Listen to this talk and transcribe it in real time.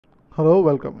Hello,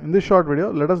 welcome. In this short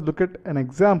video, let us look at an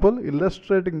example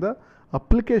illustrating the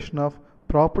application of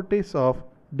properties of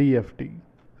DFT.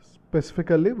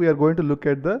 Specifically, we are going to look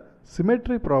at the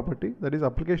symmetry property, that is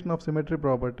application of symmetry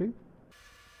property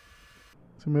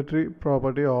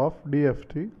of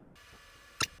DFT,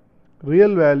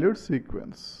 real valued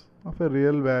sequence of a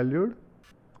real valued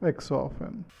x of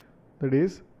n. That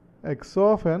is, x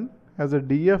of n has a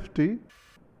DFT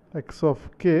x of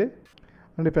k,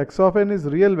 and if x of n is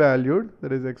real valued,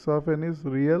 that is x of n is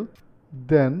real,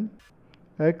 then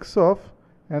x of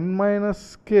n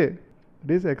minus k,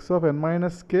 that is x of n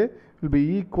minus k will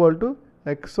be equal to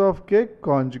x of k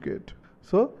conjugate.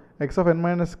 So x of n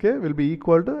minus k will be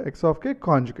equal to x of k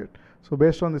conjugate. So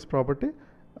based on this property,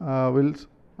 we'll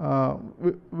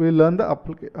learn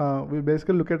the we'll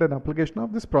basically look at an application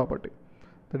of this property.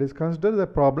 That is, consider the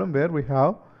problem where we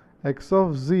have x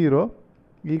of 0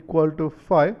 equal to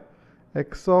 5,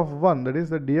 x of 1, that is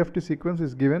the DFT sequence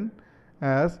is given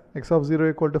as x of 0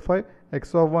 equal to 5,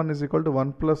 x of 1 is equal to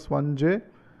 1 plus 1j,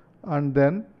 and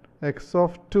then x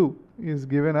of 2 is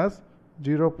given as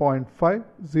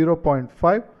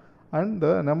 0.5, and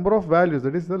the number of values,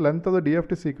 that is the length of the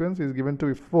DFT sequence, is given to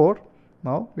be 4.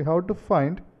 Now we have to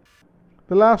find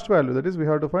the last value, that is we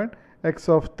have to find x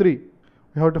of 3.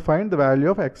 We have to find the value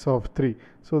of x of 3.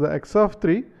 So the x of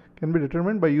 3 can be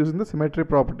determined by using the symmetry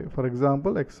property. For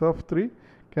example, x of 3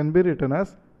 can be written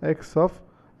as x of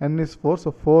n is 4, so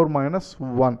 4 minus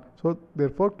 1. So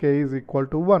therefore k is equal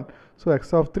to 1. So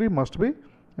x of 3 must be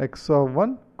x of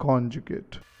 1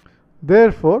 conjugate.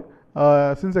 Therefore,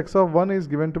 since x of 1 is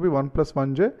given to be 1 plus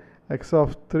 1j, x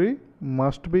of 3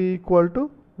 must be equal to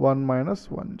 1 minus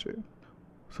 1j.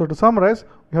 So to summarize,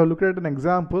 we have looked at an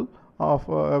example of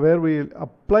where we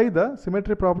apply the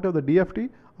symmetry property of the DFT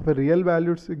of a real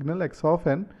valued signal x of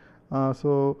n.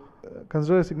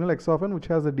 Consider a signal x of n which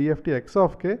has a DFT x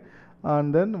of k,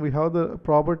 and then we have the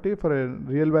property for a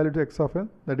real valued x of n,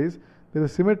 that is there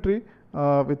is a symmetry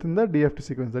within the DFT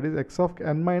sequence, that is x of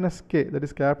n minus k, that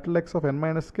is capital X of n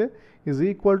minus k is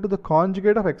equal to the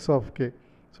conjugate of x of k.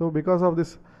 So because of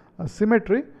this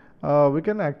symmetry, we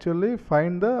can actually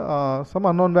find the some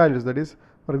unknown values. That is,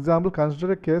 for example,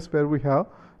 consider a case where we have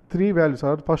three values,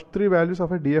 or first three values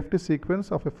of a DFT sequence,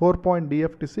 of a 4-point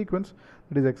DFT sequence,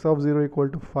 that is x of 0 equal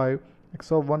to 5,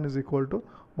 x of 1 is equal to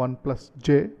 1 plus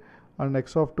j, and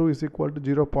x of 2 is equal to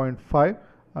 0.5,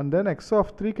 and then x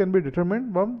of 3 can be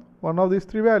determined from one of these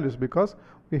three values because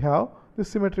we have this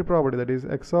symmetry property, that is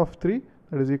x of 3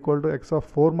 that is equal to x of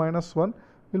 4 minus 1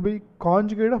 will be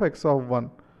conjugate of x of 1.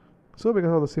 So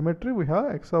because of the symmetry, we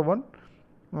have x of 1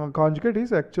 conjugate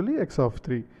is actually x of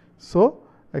 3. So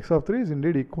x of 3 is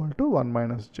indeed equal to 1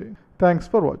 minus j. Thanks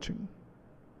for watching.